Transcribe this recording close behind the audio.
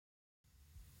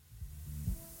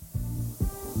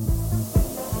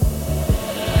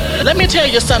Let me tell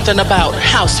you something about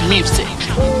house music.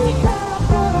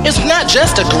 It's not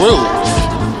just a groove.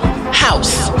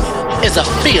 House is a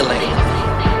feeling.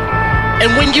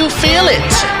 And when you feel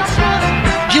it,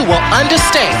 you will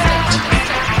understand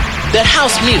that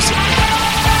house music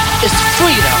is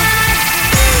freedom.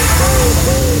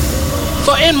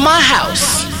 For in my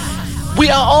house, we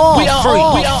are all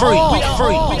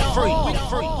free.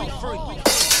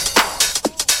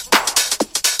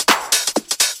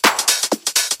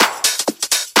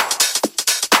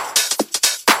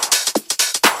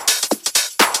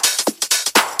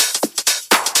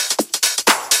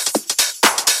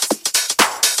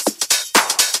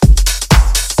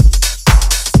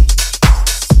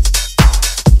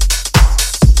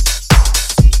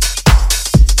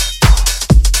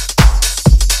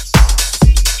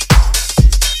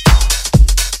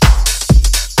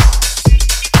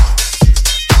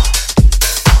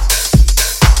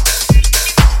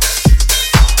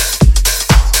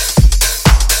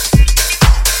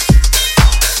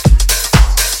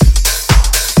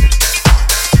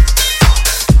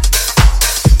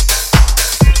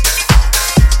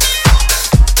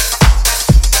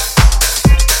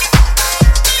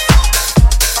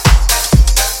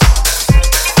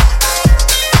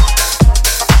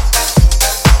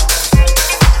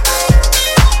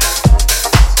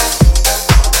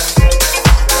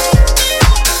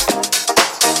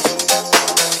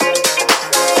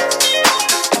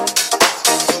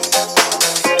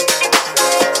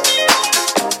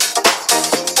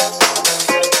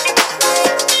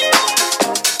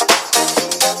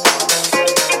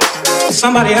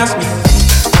 Somebody asked me.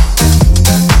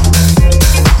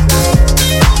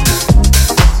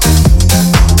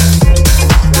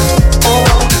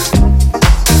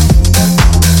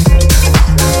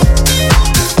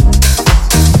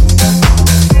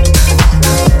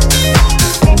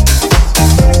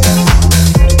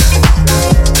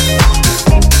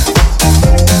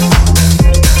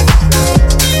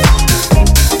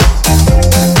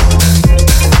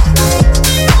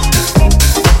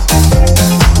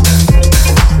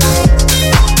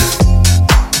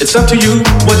 It's up to you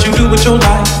what you do with your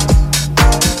life.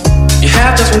 You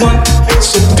have just one,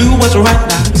 so do what's right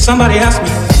now. Somebody asked me.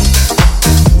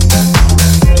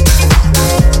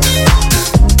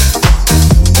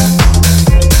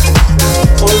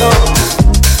 Oh Lord.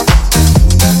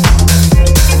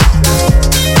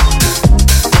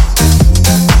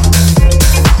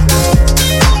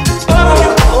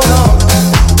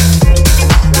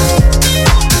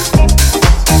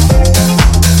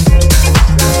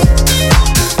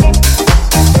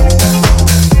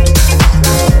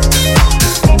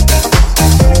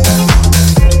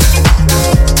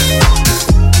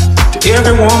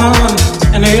 Every woman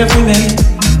and every man,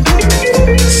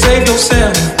 save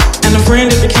yourself and the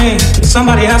friend if you can.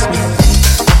 Somebody asked me.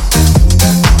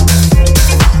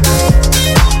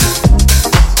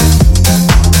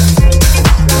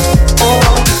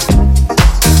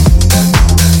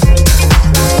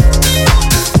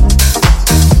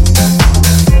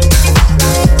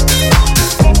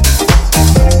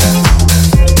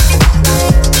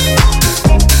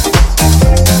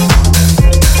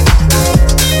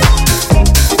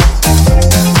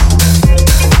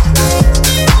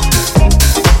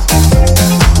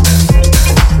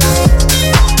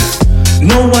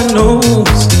 No one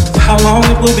knows how long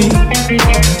it will be.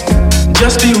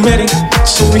 Just be ready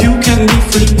so you can be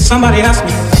free. Somebody asked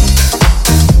me.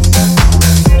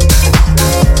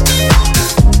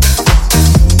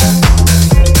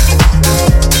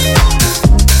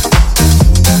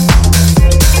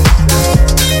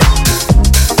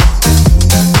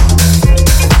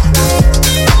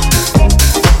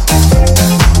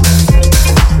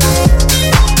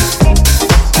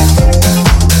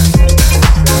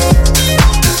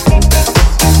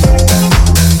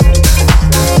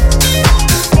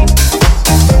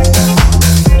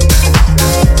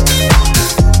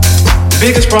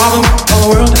 Biggest problem of the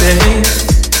world today.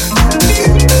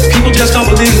 People just don't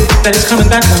believe that it's coming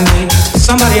back one day.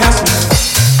 Somebody asked me.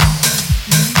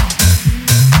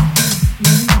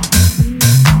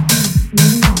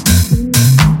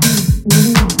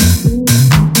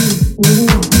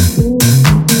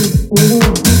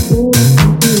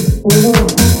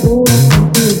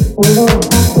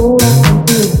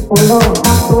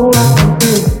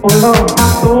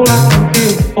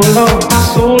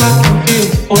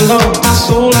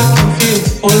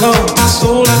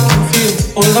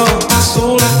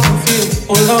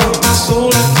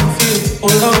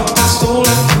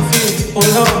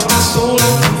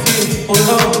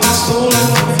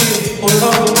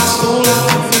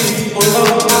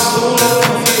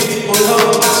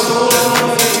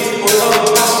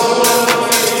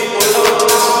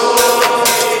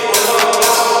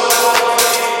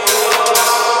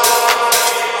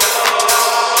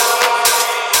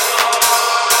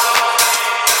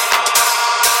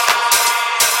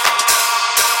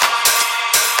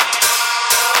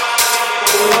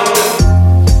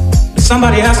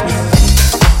 Somebody asked me.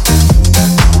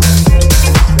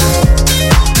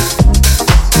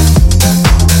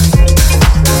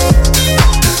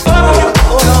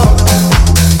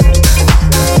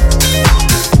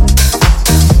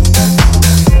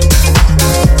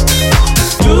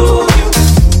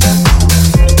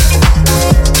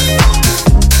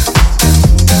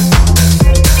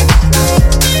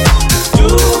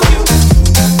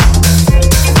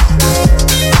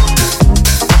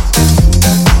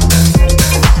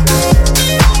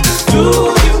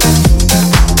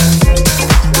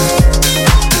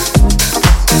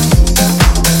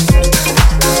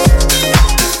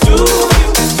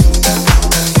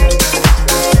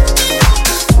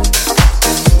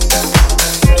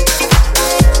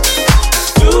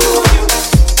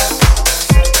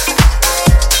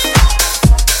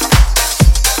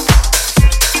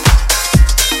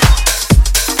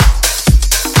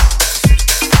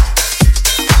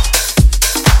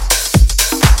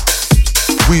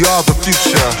 We are the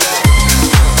future.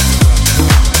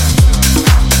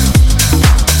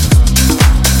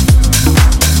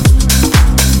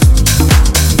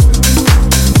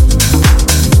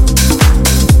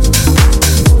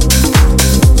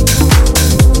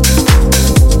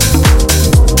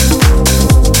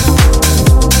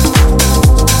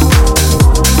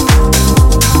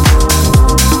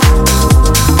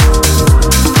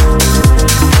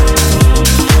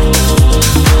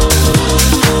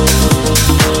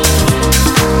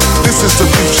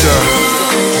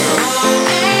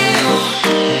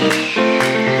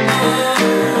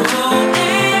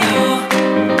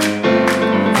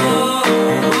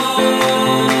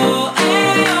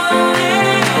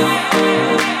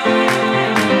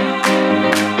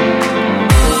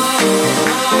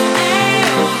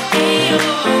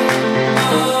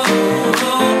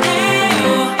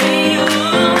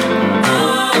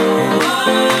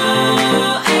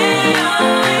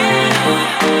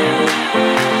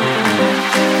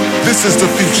 This is the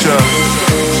future.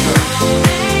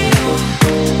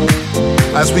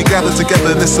 As we gather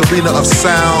together in this arena of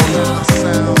sound,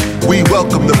 we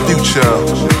welcome the future.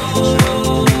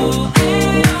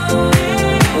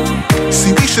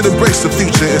 See, we should embrace the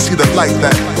future and see the light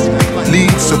that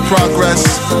leads to progress.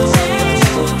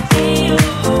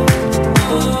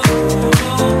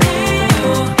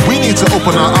 We need to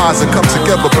open our eyes and come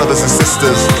together, brothers and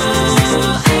sisters.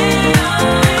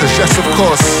 'Cause yes, of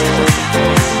course,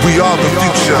 we are the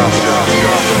future.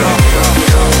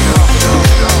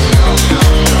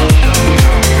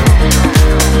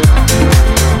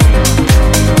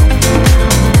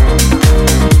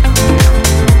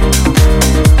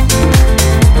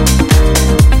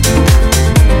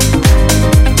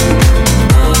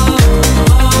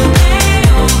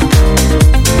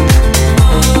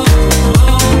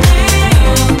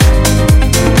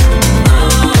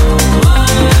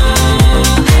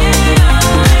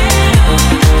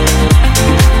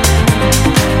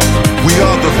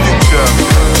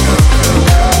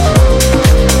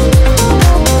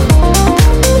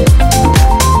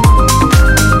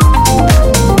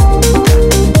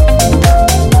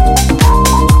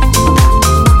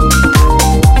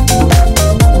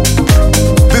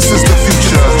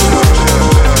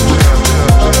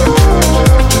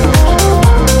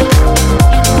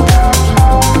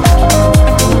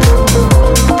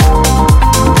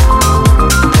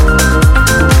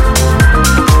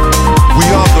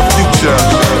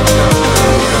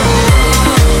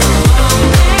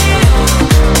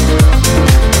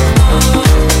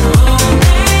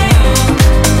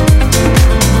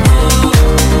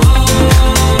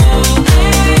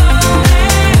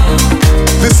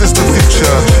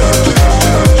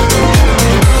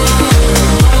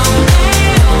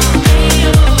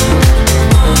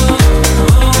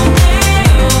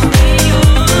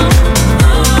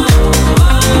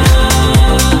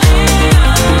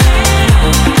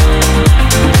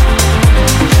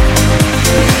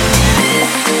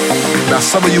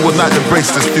 Some of you will not embrace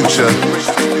this future.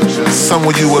 Some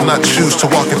of you will not choose to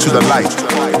walk into the light,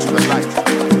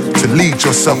 to lead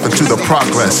yourself into the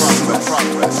progress.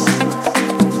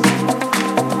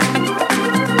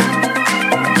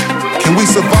 Can we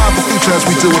survive the future as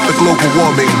we deal with the global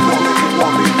warming?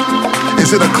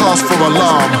 Is it a cause for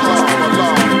alarm?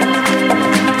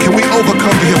 Can we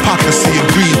overcome the hypocrisy and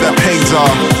greed that pains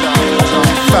our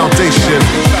foundation?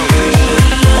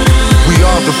 We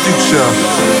are the future.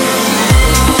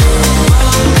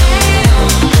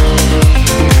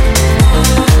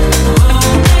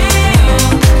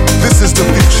 This is the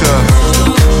future.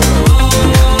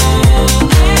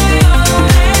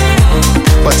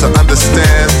 But to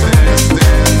understand,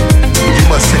 you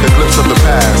must take a glimpse of the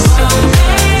past.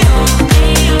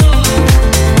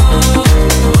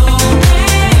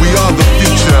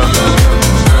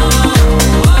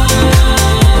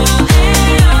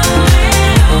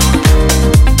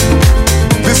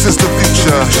 is the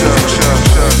future.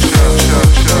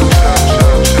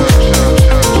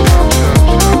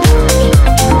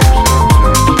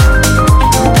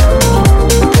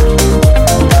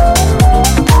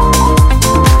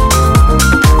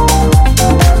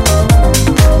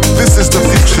 This is the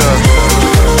future.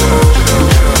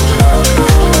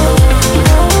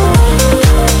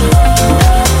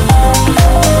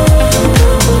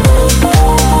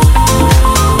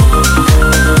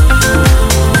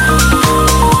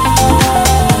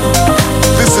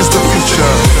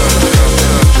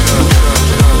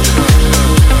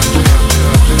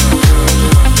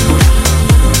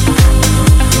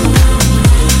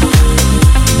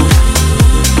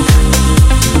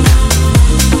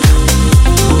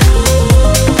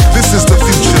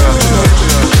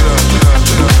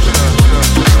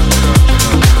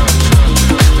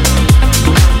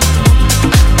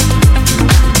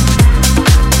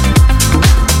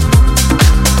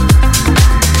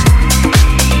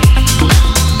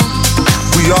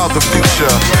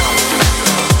 Yeah.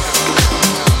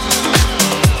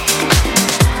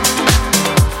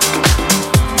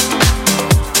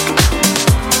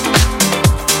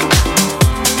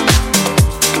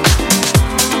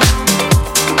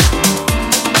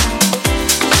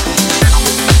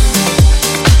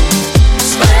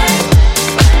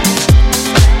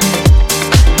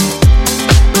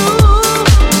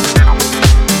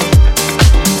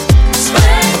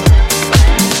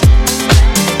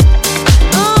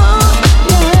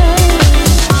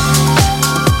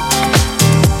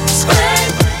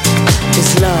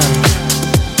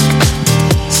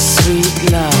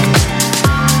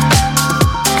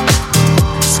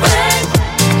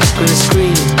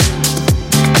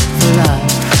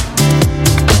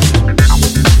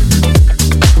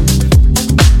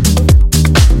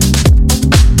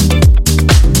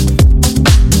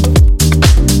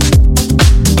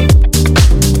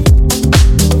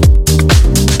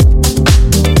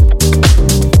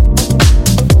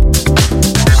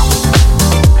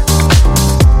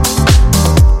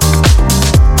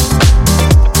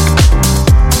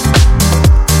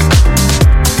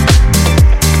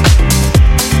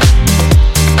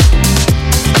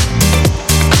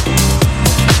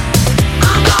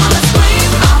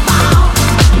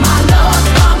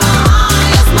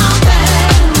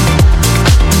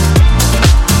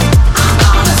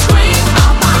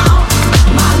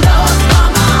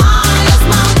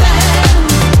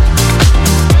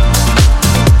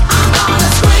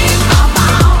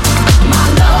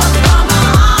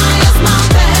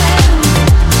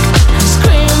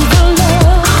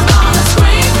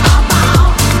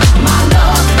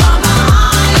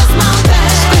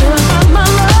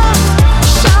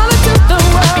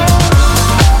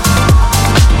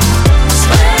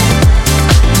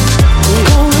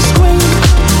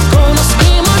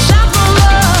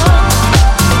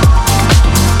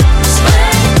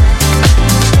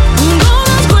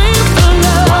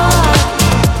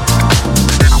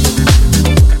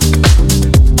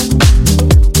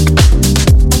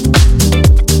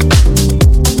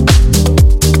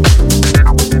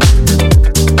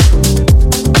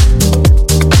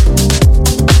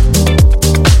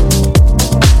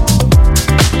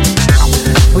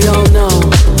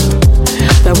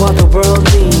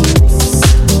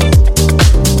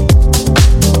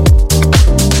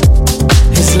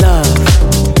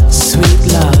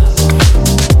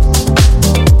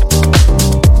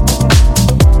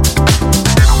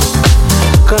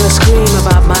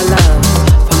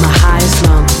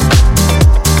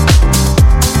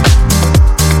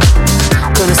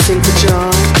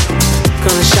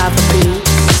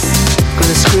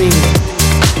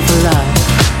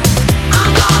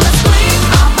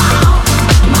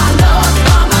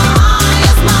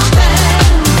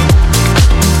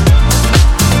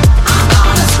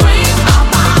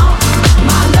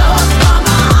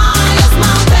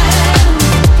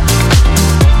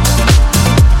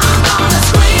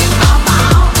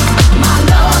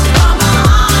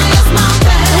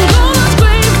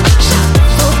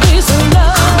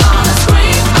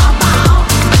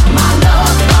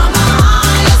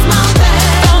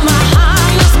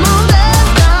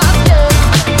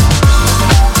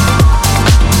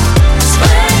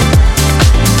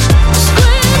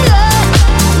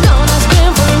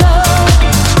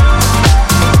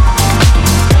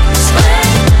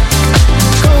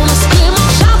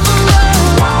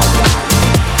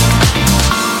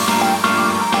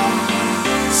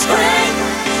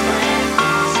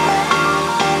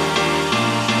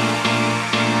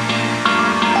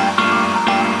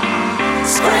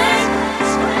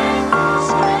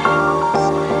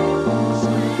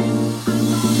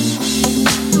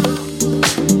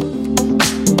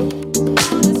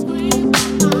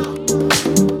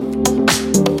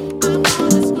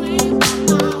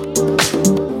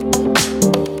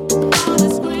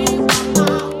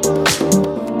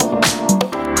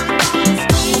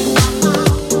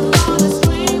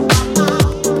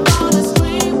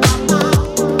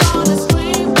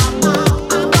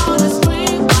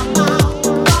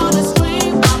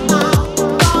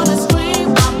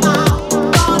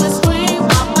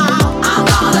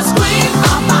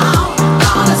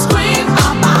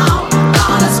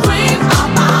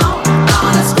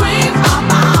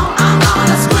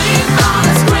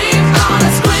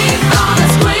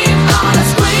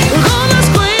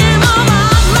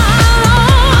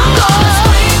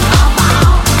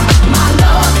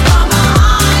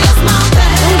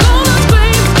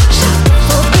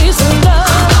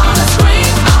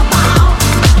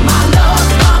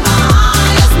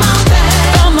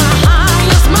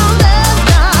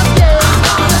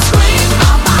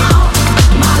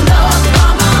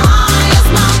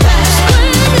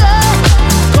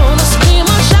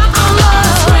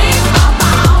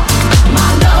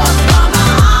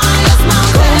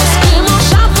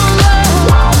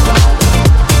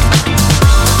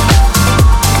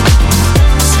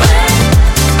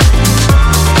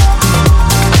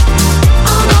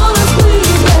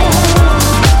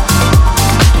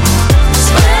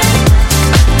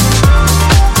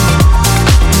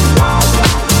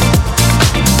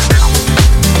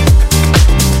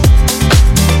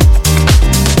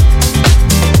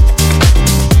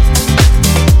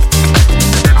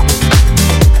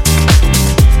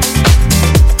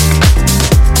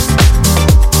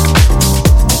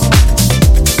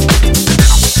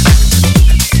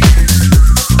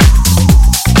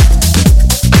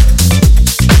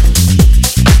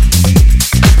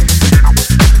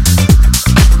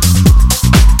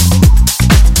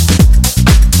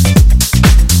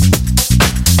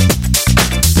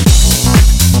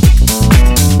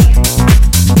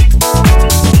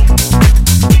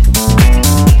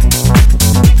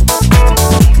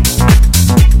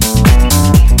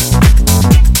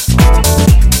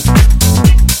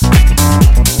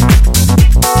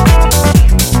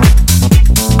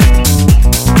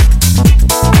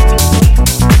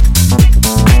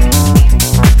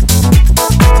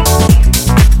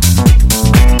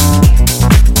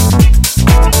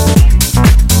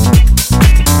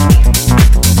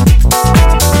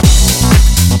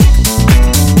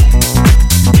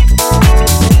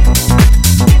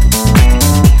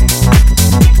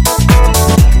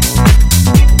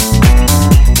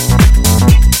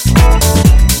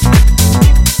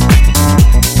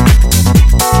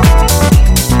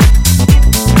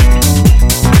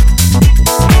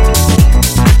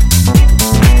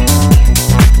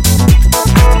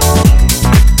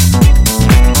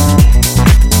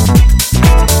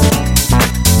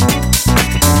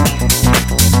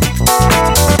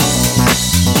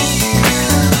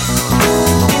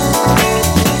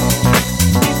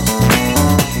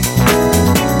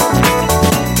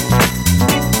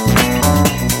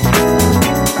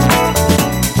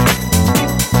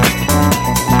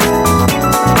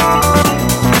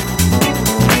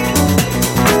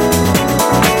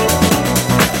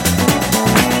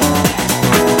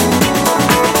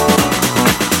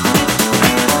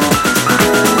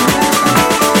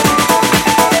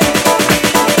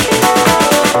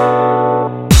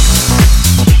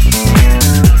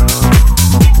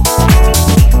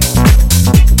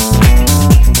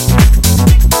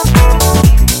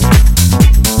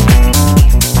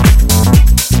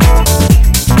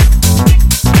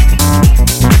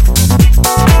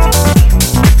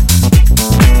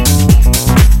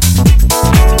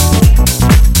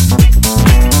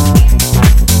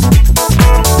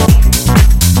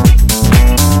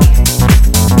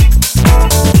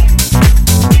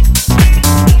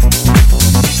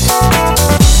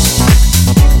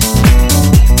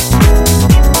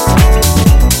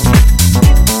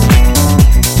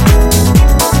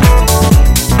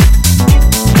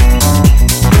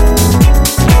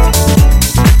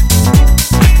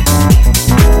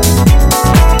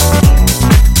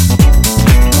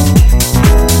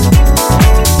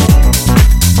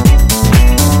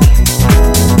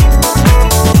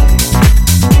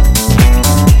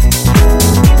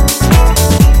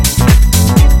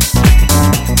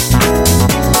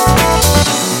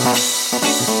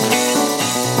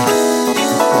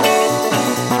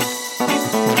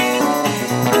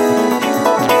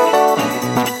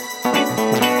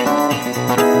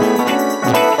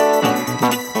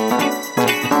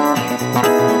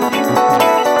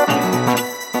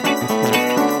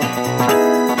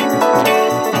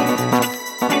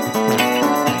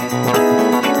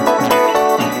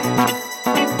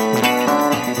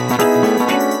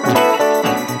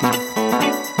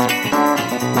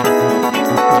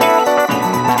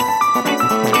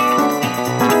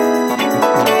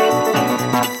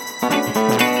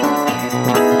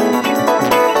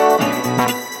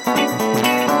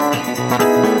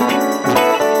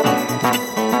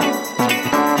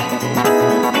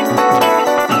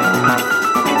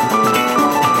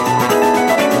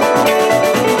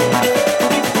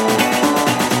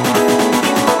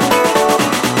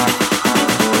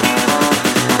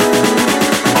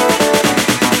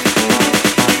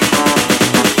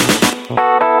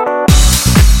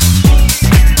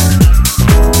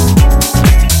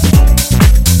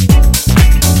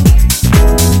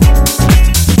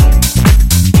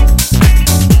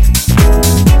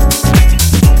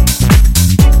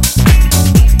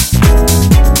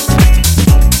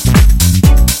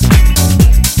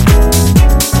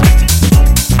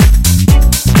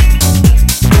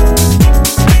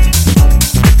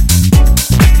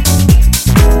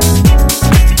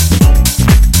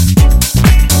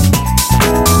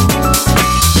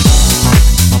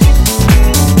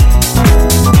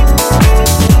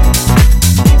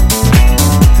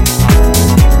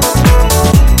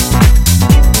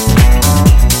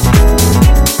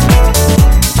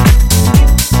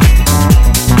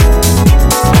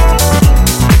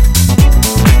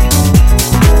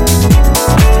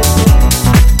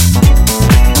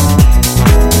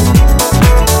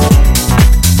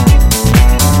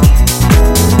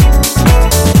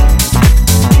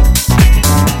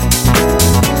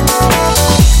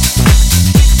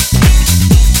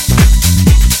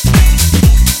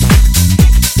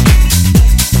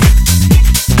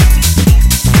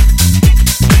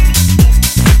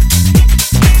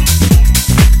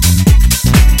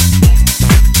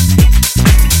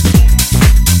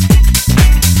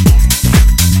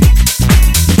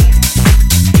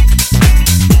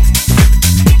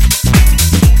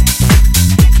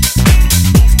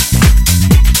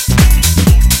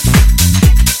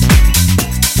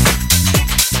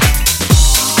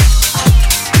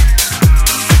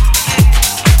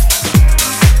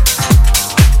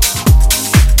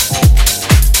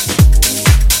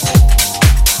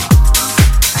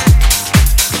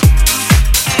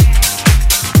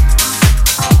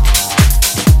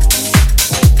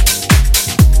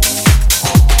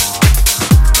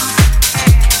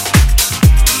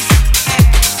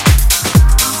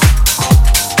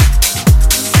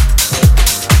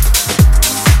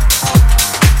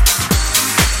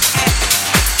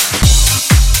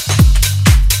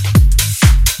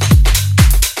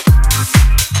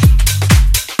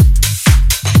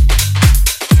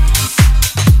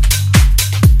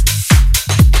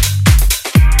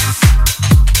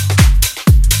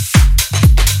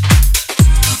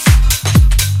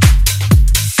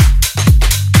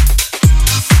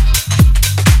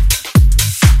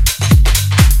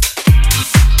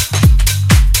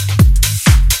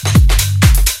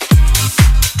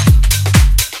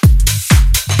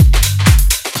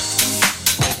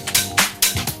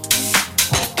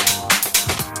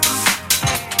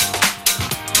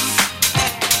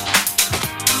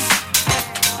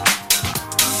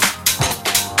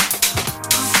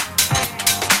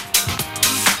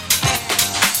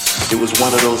 was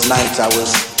one of those nights I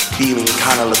was feeling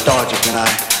kind of lethargic, and I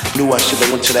knew I should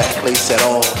have went to that place at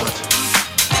all, but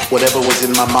whatever was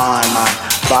in my mind, my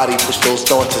body pushed those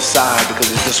thoughts aside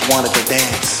because it just wanted to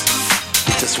dance.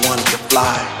 It just wanted to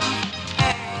fly.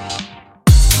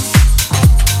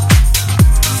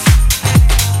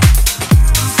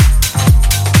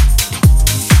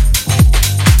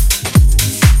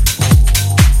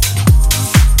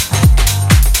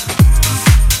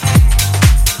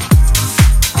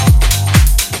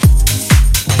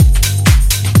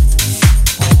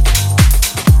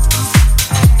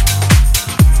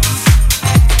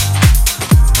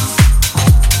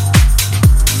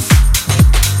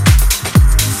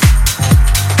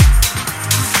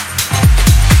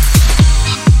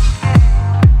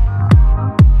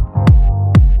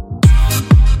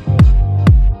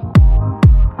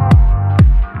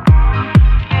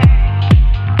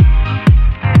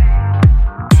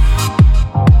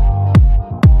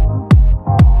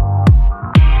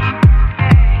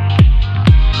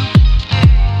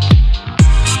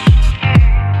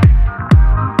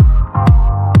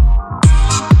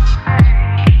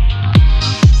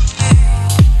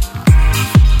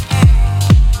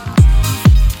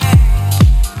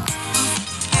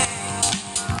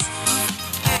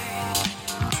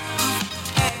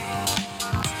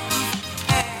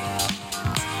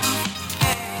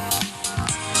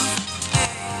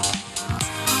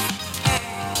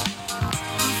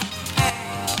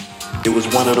 It was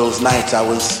one of those nights I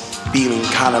was feeling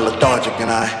kind of lethargic, and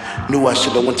I knew I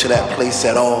should have went to that place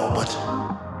at all, but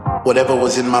whatever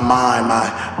was in my mind,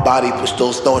 my body pushed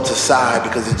those thoughts aside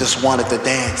because it just wanted to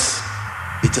dance.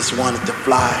 It just wanted to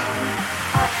fly.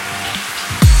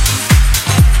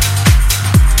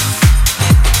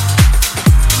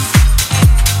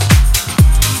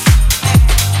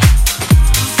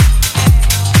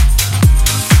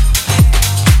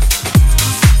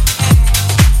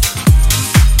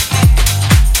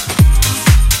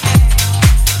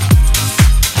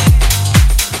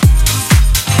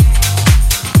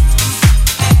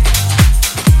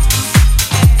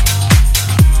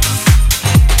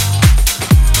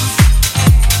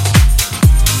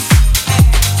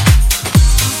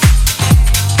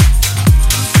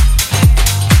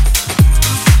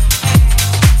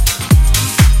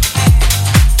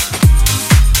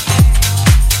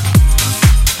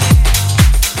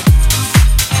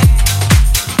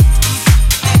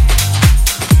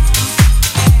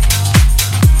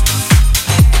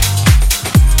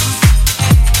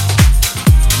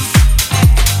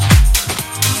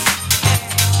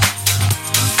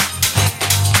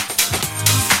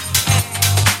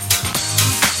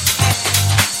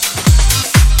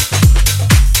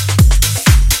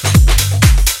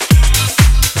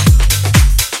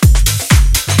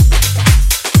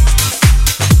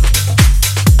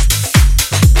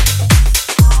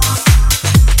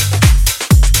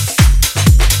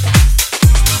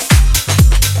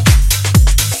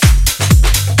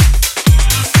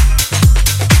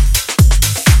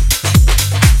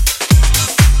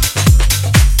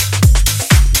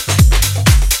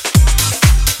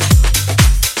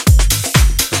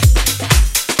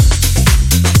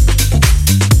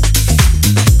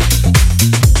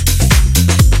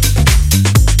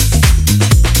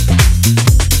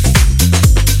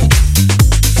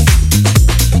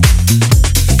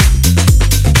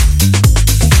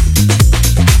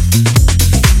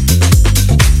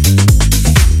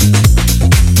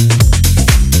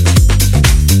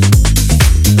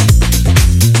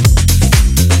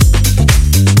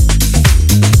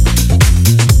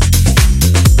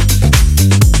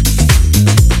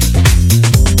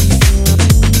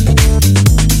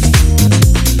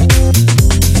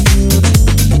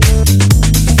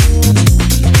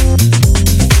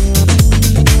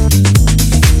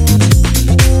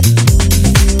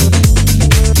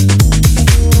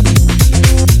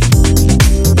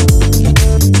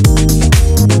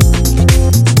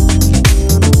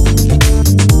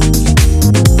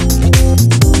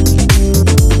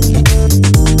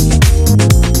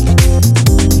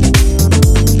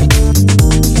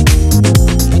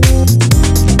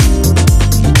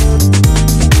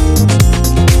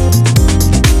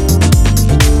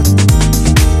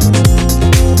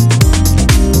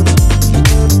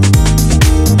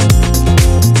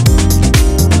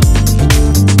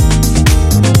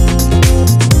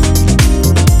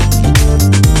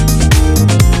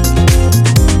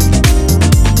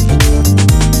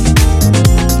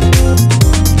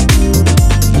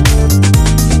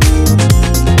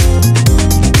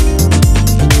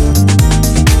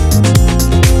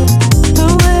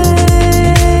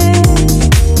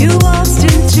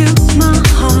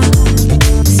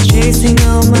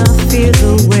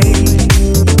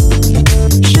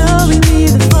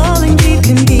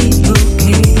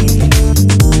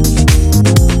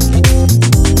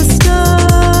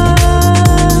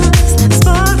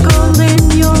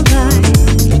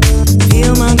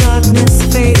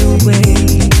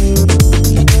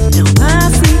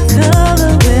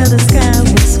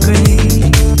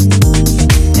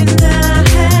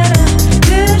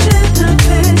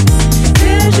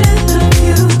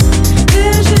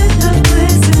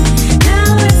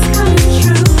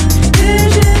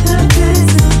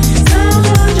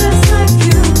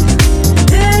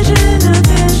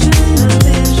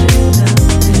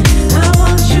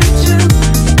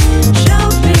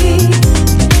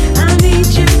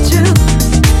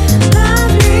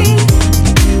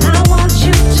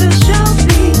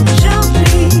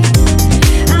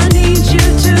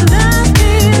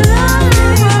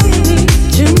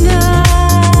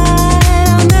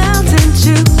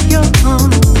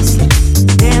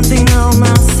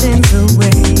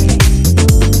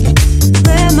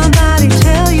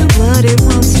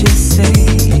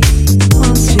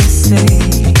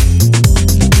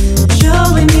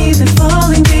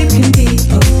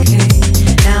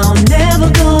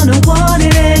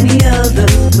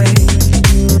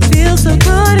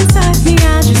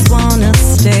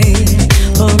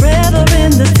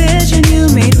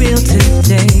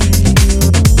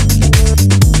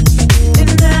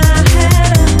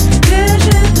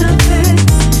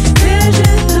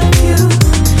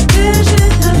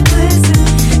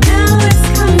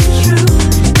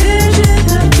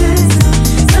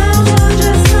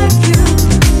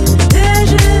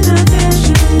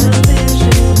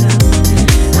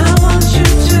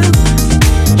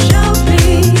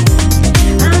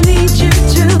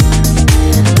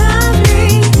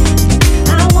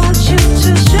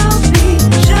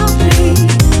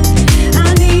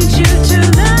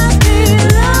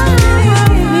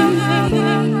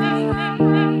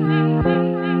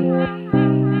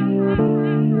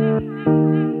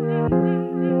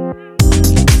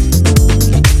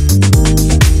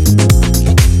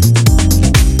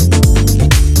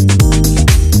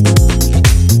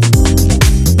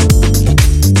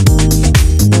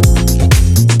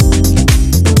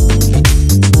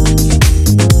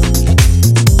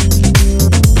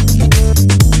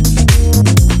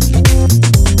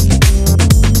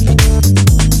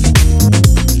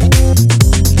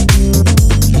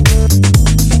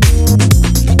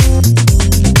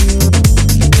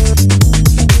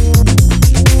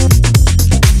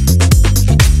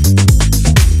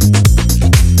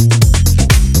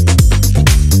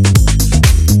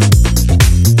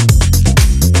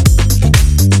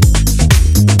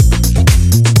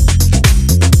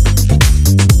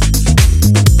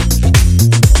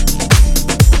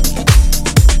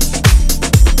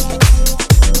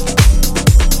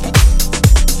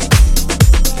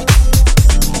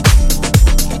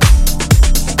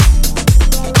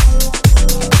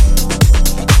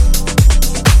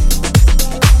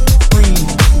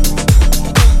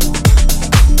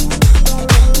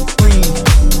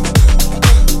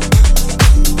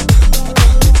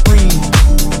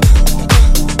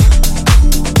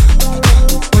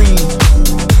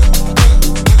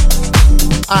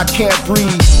 can't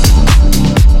breathe.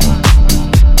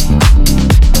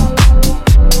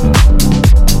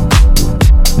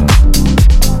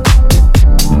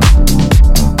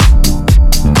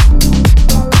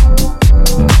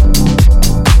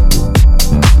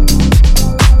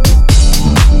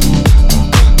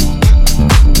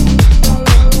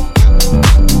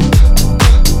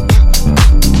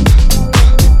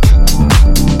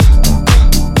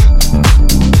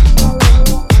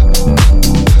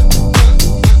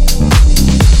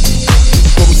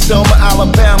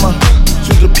 Alabama,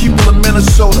 to the people of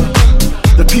Minnesota,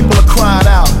 the people are crying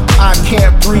out, I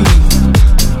can't breathe.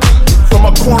 From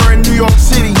a corner in New York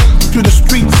City to the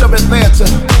streets of Atlanta,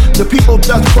 the people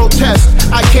does protest,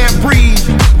 I can't breathe.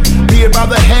 Be it by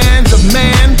the hands of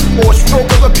man or a stroke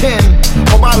of a pen,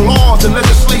 or by laws and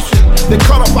legislation that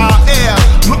cut off our air,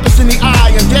 look us in the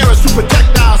eye and dare us to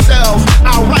protect ourselves,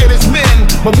 our right as men.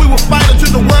 But we will fight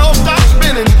until the world stops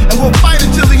spinning, and we'll fight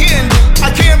until the end. I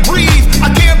can't breathe,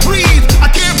 I can't breathe, I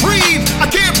can't breathe, I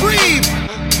can't breathe.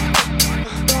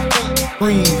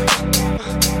 Breathe.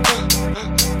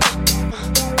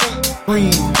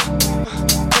 Breathe.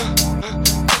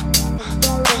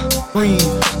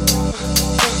 Breathe.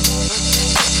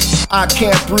 I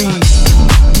can't breathe.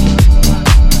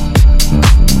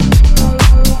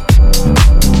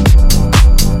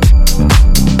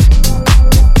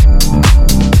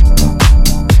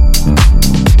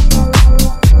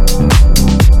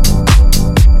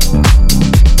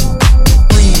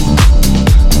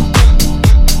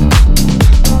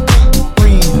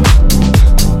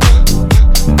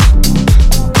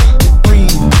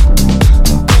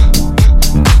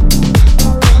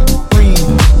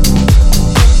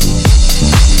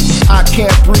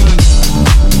 Can't breathe.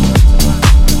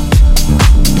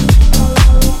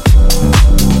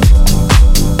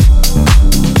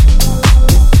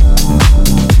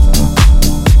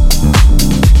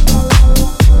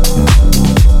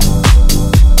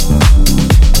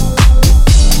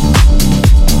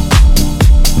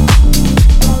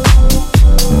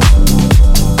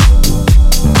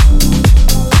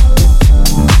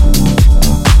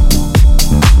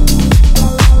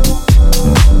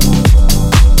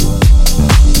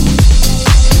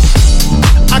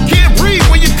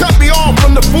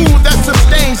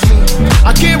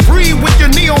 I can't breathe with your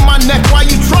knee on my neck while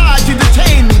you try to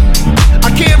detain me.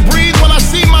 I can't breathe when I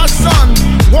see my son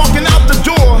walking out the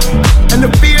door, and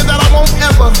the fear that I won't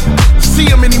ever see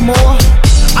him anymore.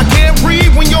 I can't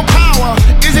breathe when your power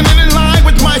isn't in line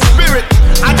with my spirit.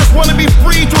 I just want to be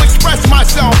free to express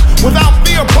myself without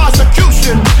fear of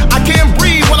prosecution. I can't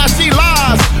breathe when I see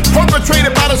lies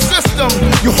perpetrated by the system.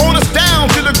 You hold us down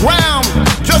to the ground.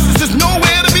 Justice is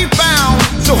nowhere to be found.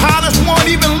 So how does one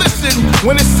even listen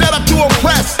when it's set up to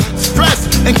oppress, stress,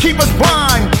 and keep us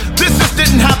blind? This just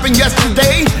didn't happen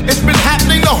yesterday. It's been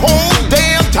happening the whole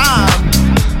damn time.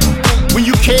 When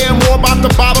you care more about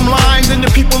the bottom line than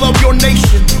the people of your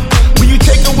nation. When you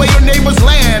take away your neighbor's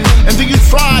land and then you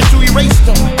try to erase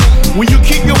them. When you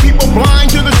keep your people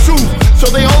blind to the truth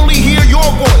so they only hear your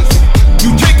voice.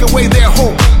 You take away their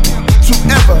hope to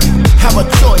ever have a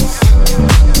choice.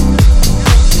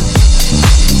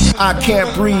 I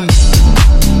can't breathe.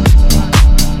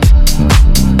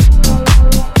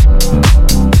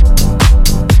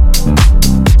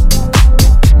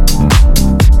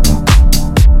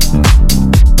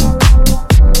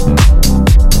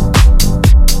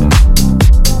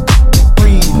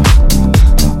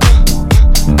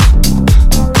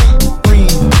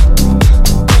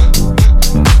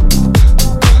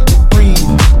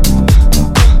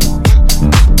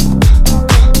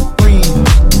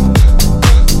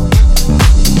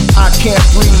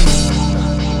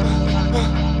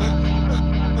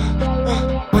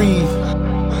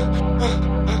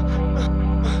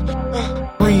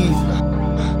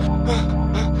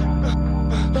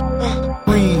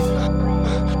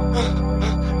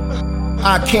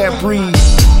 I can't breathe.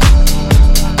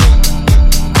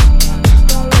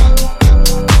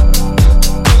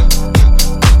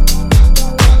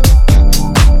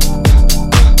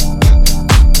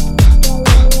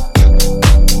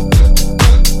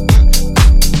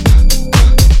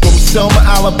 From Selma,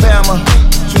 Alabama,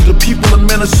 to the people of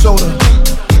Minnesota,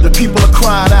 the people are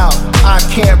crying out, I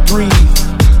can't breathe.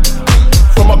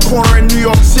 From a corner in New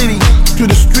York City to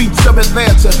the streets of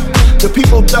Atlanta, the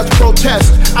people does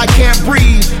protest, I can't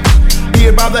breathe. Be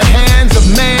it by the hands of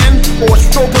man or a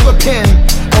stroke of a pen,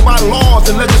 or by laws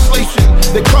and legislation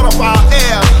that cut off our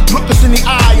air, look us in the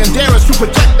eye and dare us to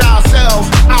protect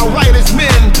ourselves, our right as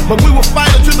men. But we will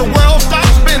fight until the world stops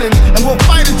spinning, and we'll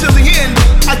fight until the end.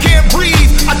 I can't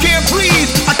breathe, I can't breathe,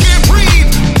 I can't breathe.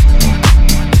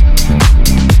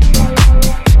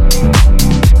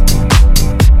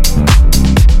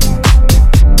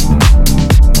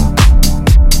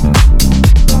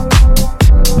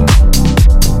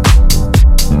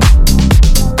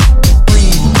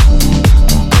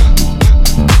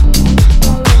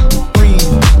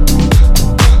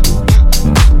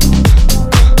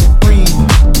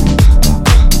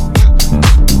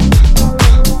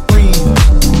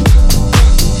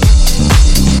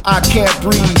 I can't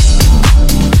breathe.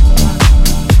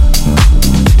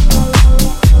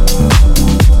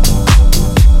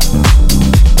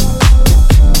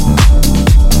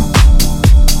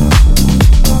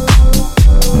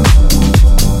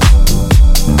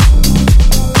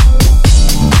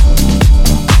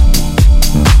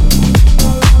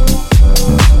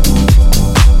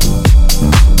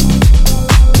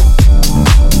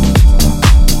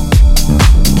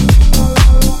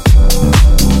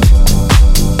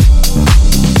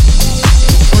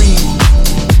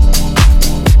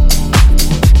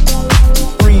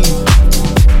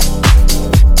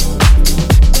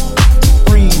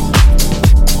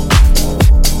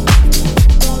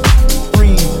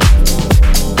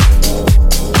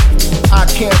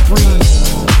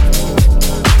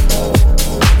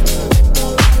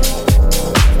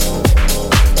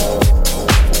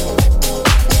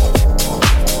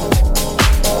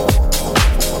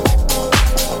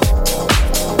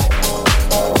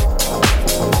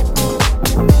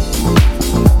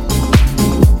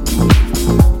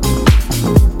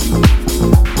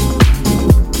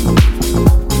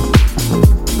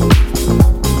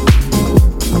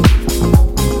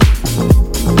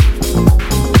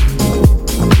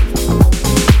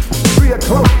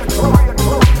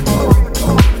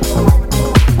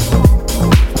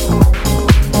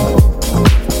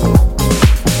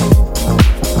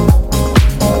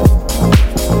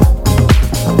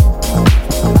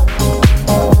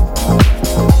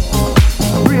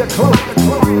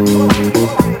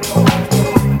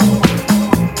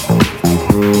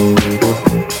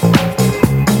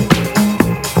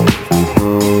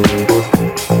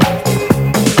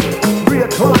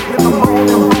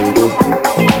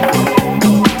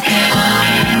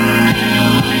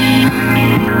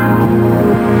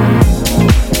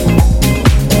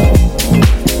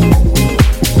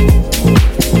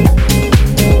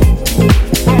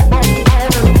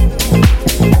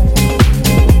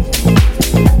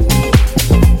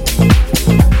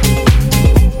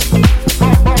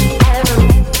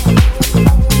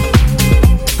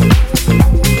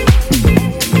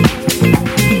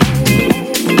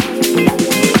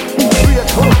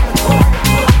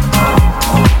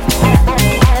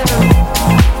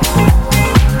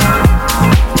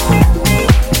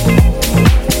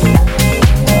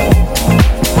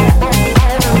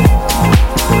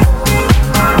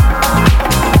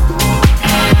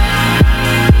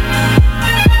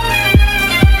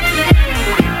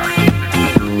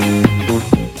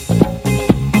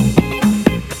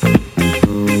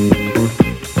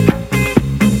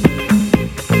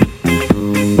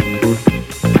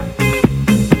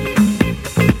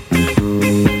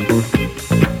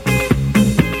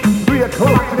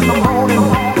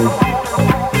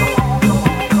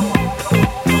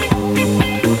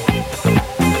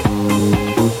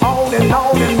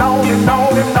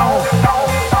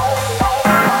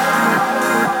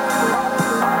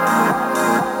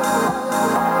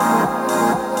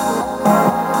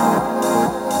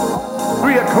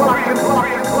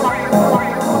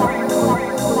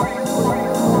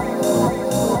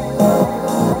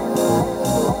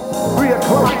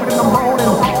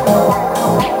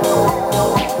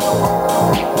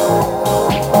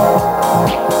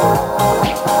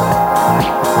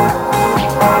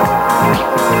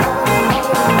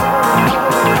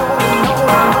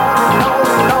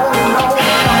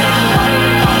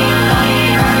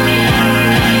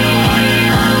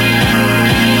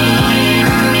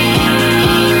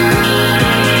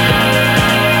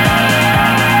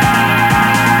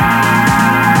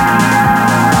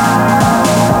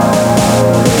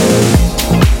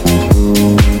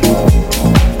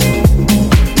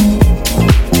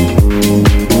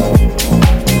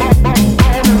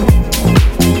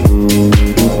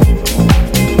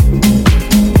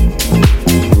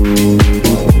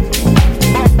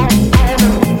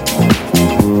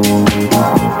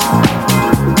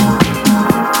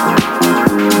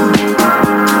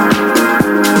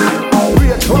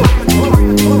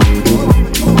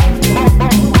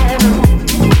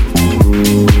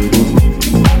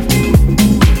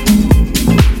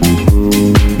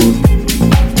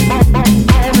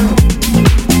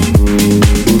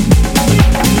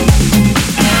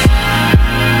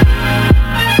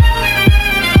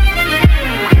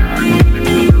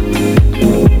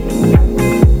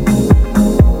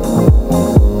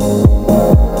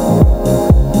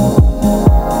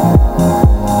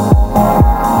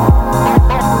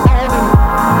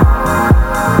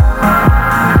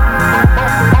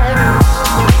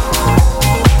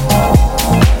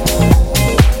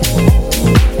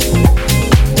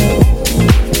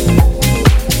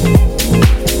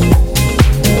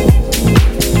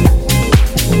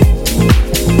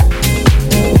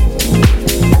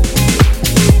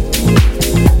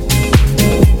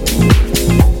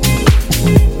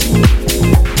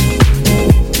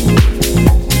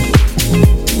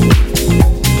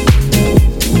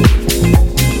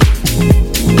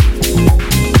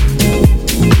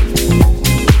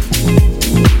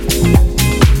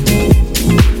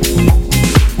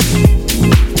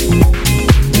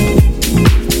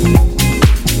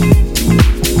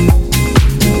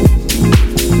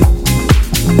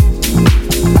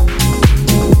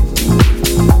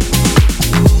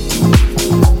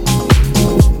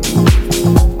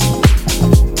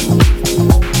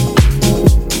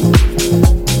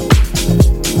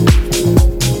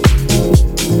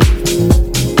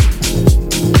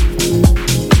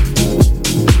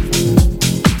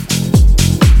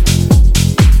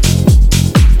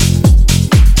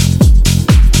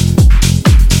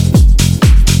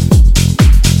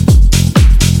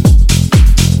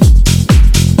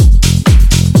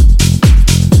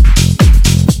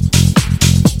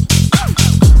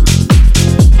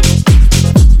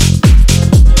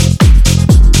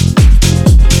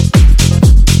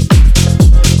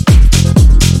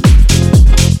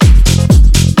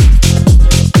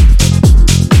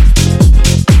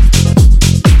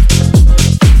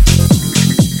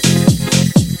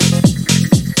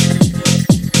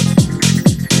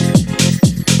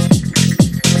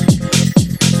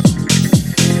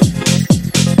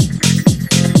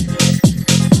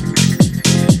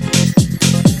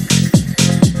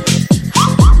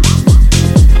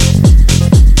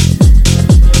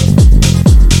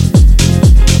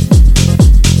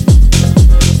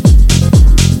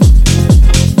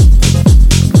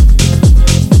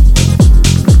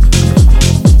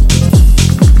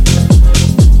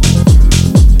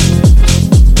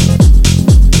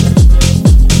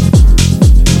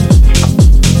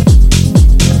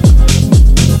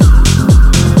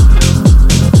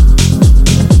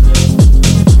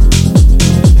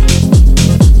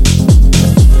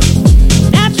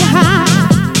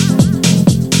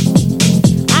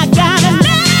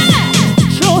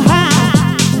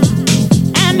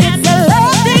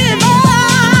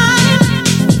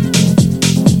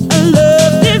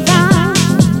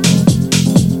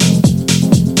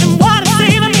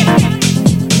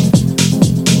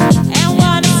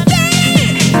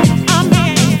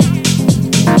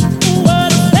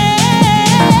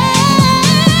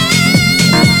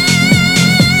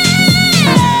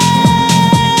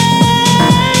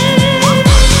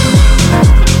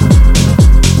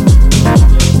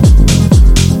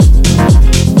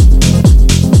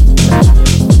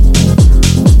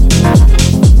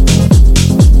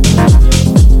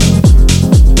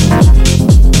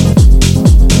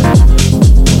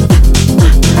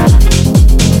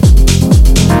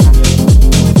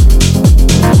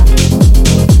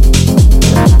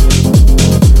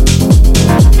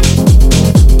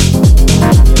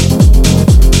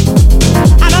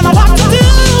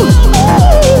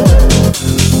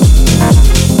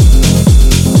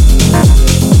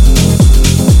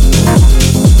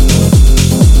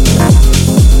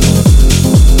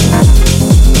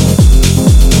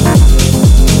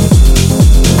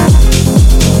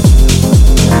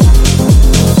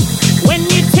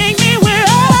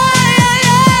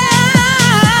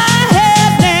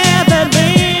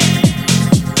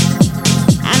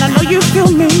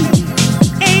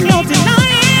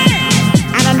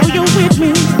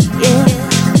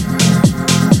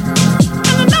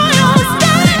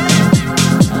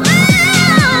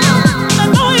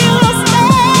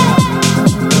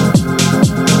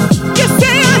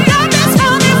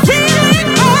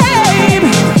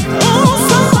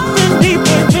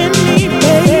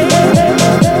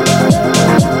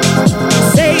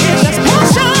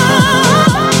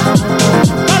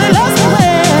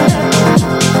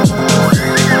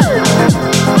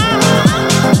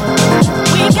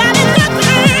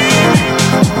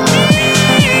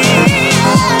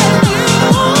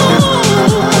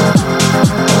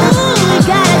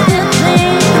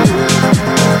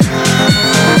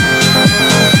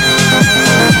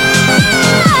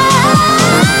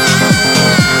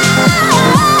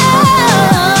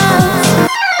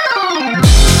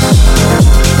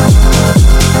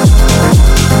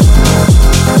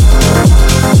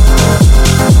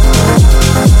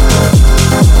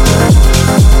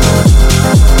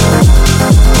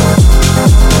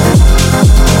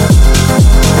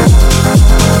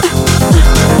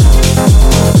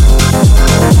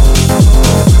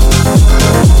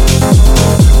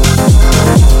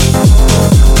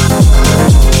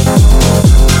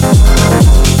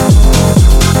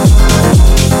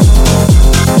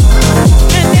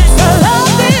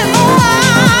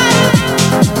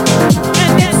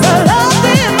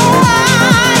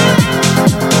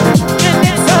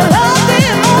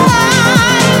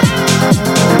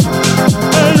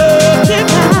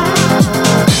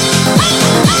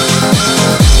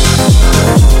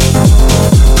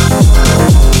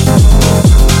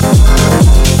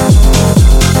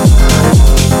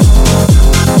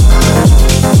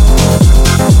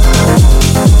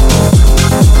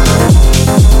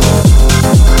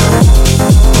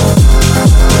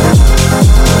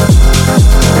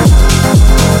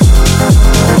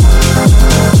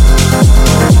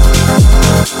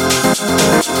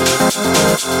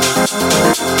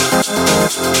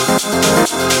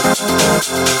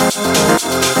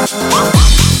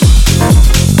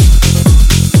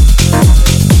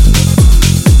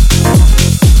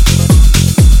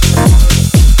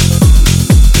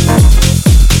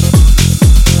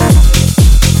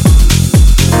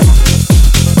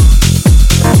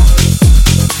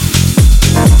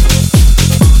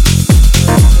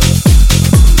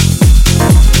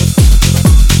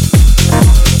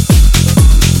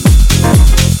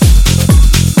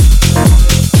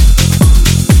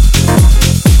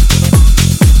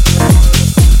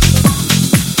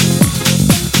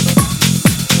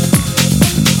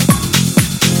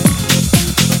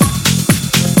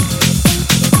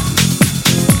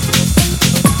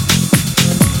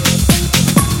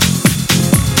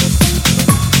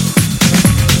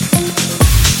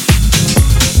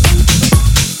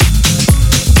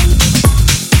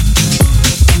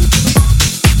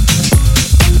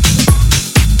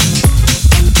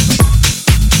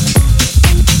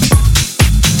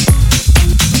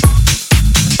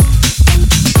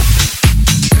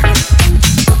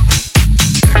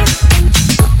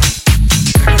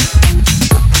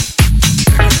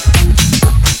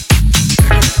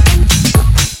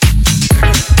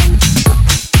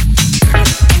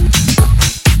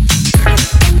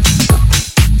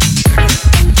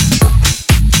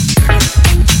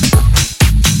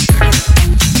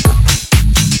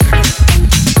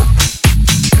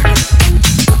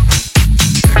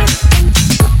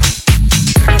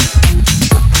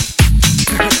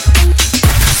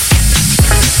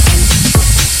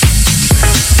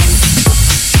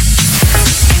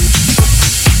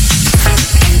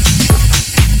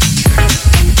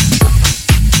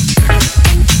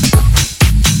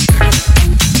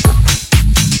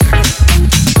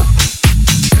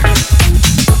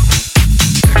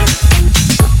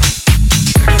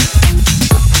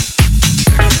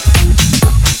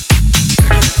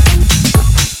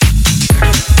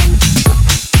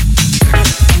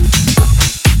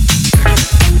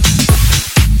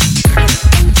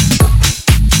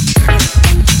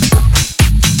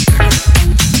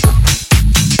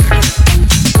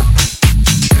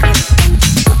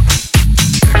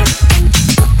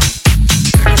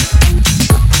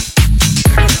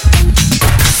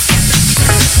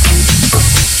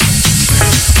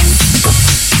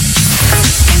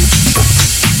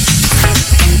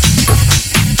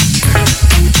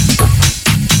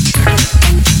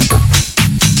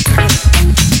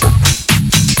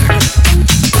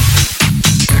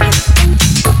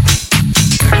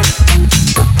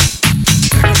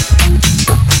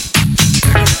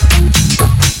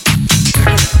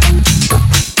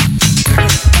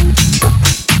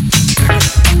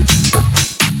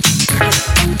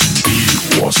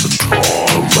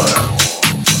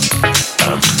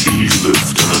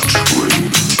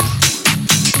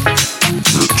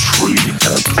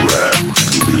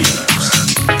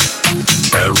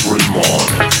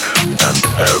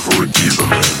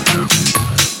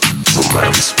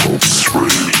 man smokes three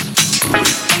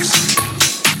leaves.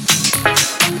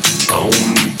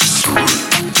 Only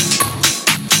three.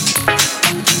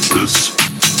 This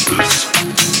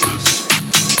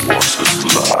was his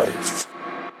life.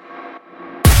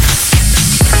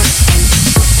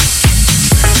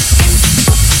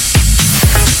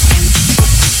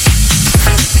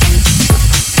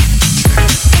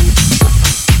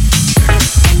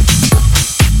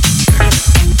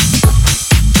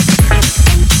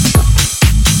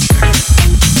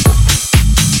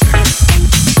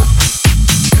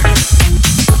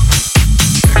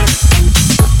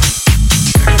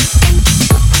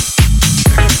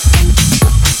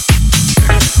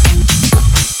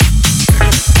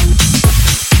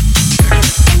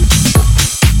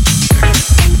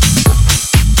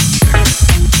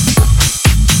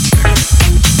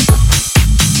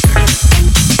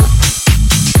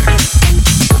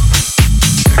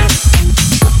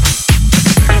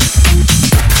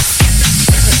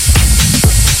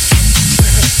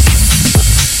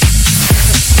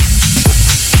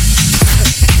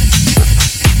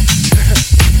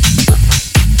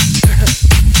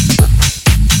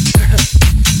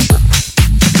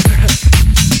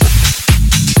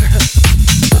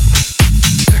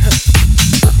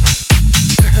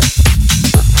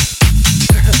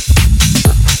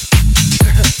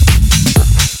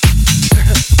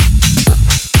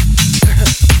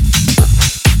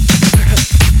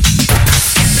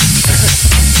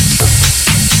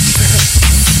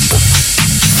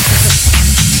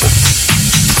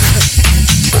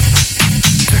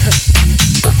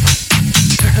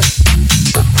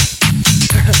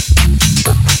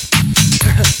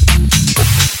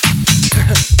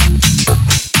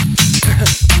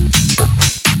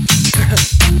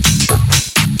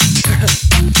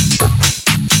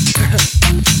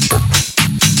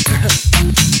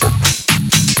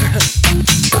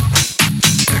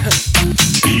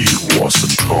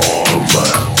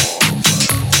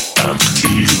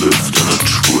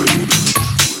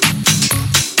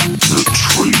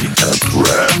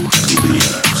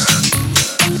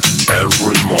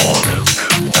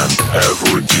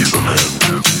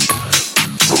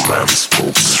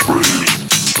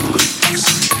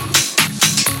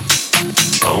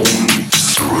 Only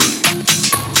three.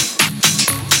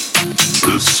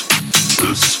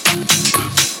 This